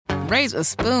Raise a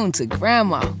spoon to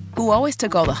Grandma, who always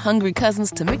took all the hungry cousins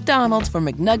to McDonald's for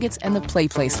McNuggets and the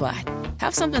Play Slide.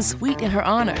 Have something sweet in her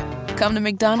honor. Come to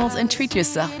McDonald's and treat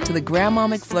yourself to the Grandma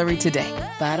McFlurry today.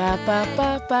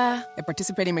 Ba-da-ba-ba-ba. At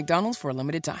participating McDonald's for a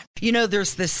limited time. You know,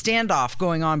 there's this standoff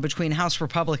going on between House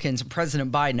Republicans and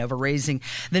President Biden over raising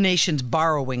the nation's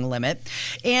borrowing limit.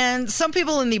 And some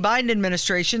people in the Biden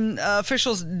administration,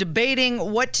 officials debating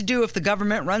what to do if the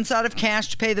government runs out of cash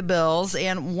to pay the bills.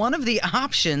 And one of the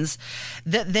options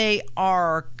that they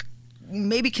are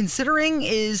maybe considering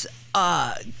is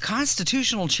a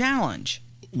constitutional challenge.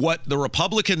 What the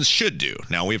Republicans should do,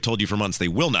 now we have told you for months they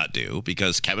will not do,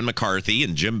 because Kevin McCarthy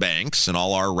and Jim Banks and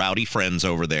all our rowdy friends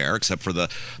over there, except for the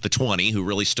 20 who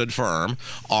really stood firm,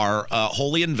 are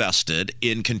wholly invested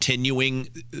in continuing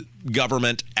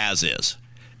government as is.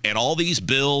 And all these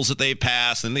bills that they've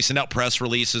passed, and they send out press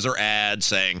releases or ads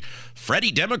saying,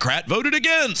 Freddie Democrat voted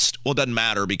against. Well, it doesn't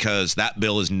matter, because that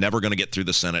bill is never going to get through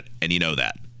the Senate, and you know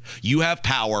that. You have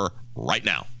power right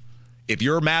now. If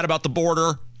you're mad about the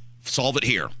border, solve it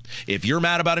here. If you're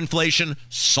mad about inflation,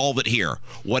 solve it here.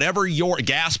 Whatever your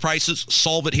gas prices,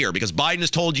 solve it here, because Biden has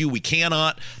told you we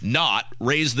cannot not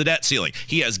raise the debt ceiling.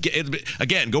 He has,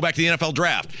 again, go back to the NFL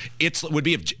draft. It would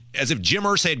be as if Jim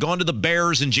Irsay had gone to the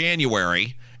Bears in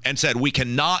January and said, we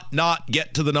cannot not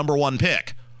get to the number one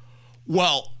pick.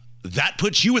 Well, that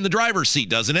puts you in the driver's seat,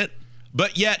 doesn't it?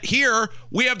 But yet here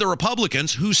we have the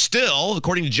Republicans who still,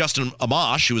 according to Justin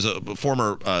Amash, who was a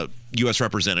former U.S.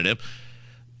 representative,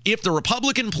 if the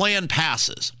Republican plan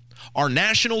passes, our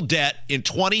national debt in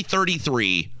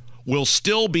 2033 will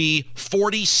still be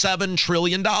 $47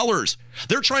 trillion.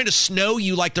 They're trying to snow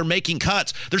you like they're making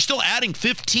cuts. They're still adding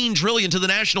 $15 trillion to the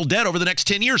national debt over the next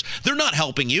 10 years. They're not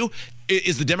helping you.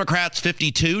 Is the Democrats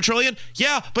 $52 trillion?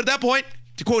 Yeah, but at that point,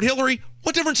 to quote Hillary,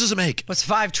 what difference does it make? What's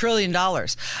 $5 trillion?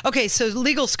 Okay, so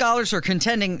legal scholars are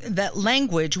contending that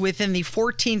language within the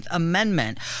 14th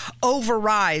Amendment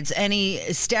overrides any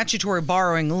statutory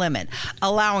borrowing limit,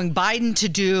 allowing Biden to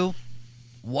do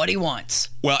what he wants.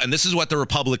 Well, and this is what the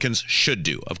Republicans should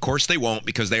do. Of course they won't,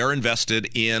 because they are invested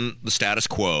in the status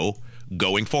quo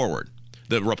going forward.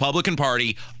 The Republican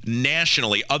Party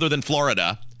nationally, other than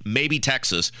Florida, maybe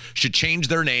Texas, should change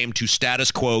their name to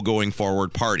Status Quo Going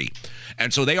Forward Party.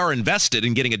 And so they are invested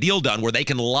in getting a deal done where they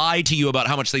can lie to you about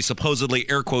how much they supposedly,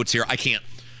 air quotes here, I can't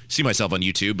see myself on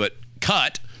YouTube, but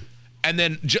cut. And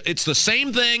then it's the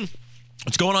same thing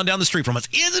that's going on down the street from us.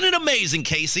 Isn't it amazing,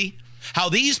 Casey, how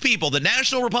these people, the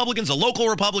national Republicans, the local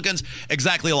Republicans,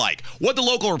 exactly alike? What the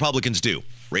local Republicans do?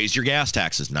 Raised your gas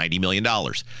taxes, $90 million.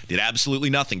 Did absolutely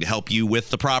nothing to help you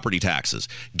with the property taxes.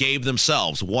 Gave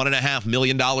themselves $1.5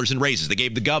 million in raises. They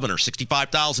gave the governor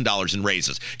 $65,000 in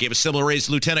raises. Gave a similar raise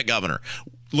to lieutenant governor.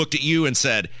 Looked at you and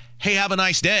said, hey, have a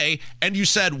nice day. And you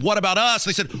said, what about us?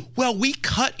 They said, well, we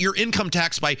cut your income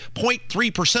tax by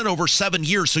 0.3% over 7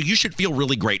 years, so you should feel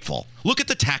really grateful. Look at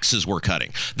the taxes we're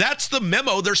cutting. That's the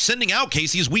memo they're sending out,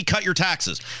 Casey, is we cut your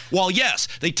taxes. While, yes,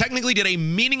 they technically did a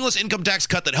meaningless income tax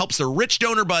cut that helps their rich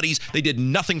donor buddies, they did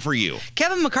nothing for you.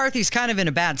 Kevin McCarthy's kind of in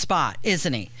a bad spot,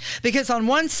 isn't he? Because on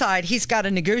one side, he's got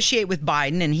to negotiate with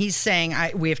Biden, and he's saying,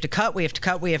 we have to cut, we have to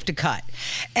cut, we have to cut.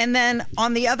 And then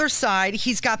on the other side,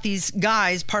 he's got these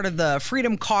guys, part of the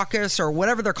Freedom Caucus or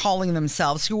whatever they're calling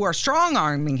themselves, who are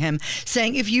strong-arming him,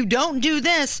 saying, if you don't do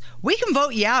this, we can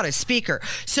vote you out as speaker.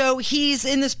 So he's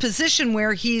in this position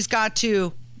where he's got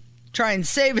to try and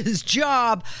save his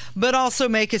job, but also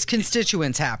make his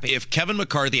constituents happy. If Kevin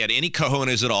McCarthy had any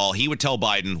cojones at all, he would tell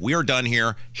Biden, we are done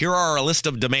here. Here are a list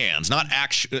of demands, not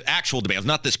actual demands,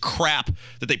 not this crap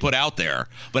that they put out there,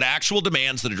 but actual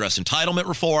demands that address entitlement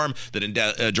reform, that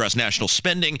address national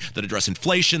spending, that address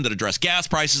inflation, that address gas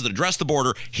prices, that address the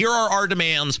border. Here are our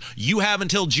demands. You have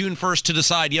until June 1st to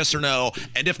decide yes or no,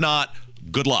 and if not,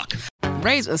 good luck.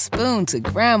 Raise a spoon to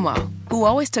Grandma, who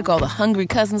always took all the hungry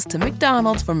cousins to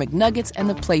McDonald's for McNuggets and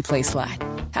the Play Slide.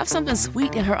 Have something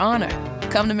sweet in her honor.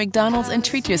 Come to McDonald's and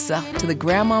treat yourself to the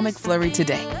Grandma McFlurry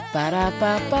today.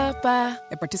 Ba-da-ba-ba-ba.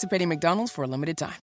 At participating McDonald's for a limited time.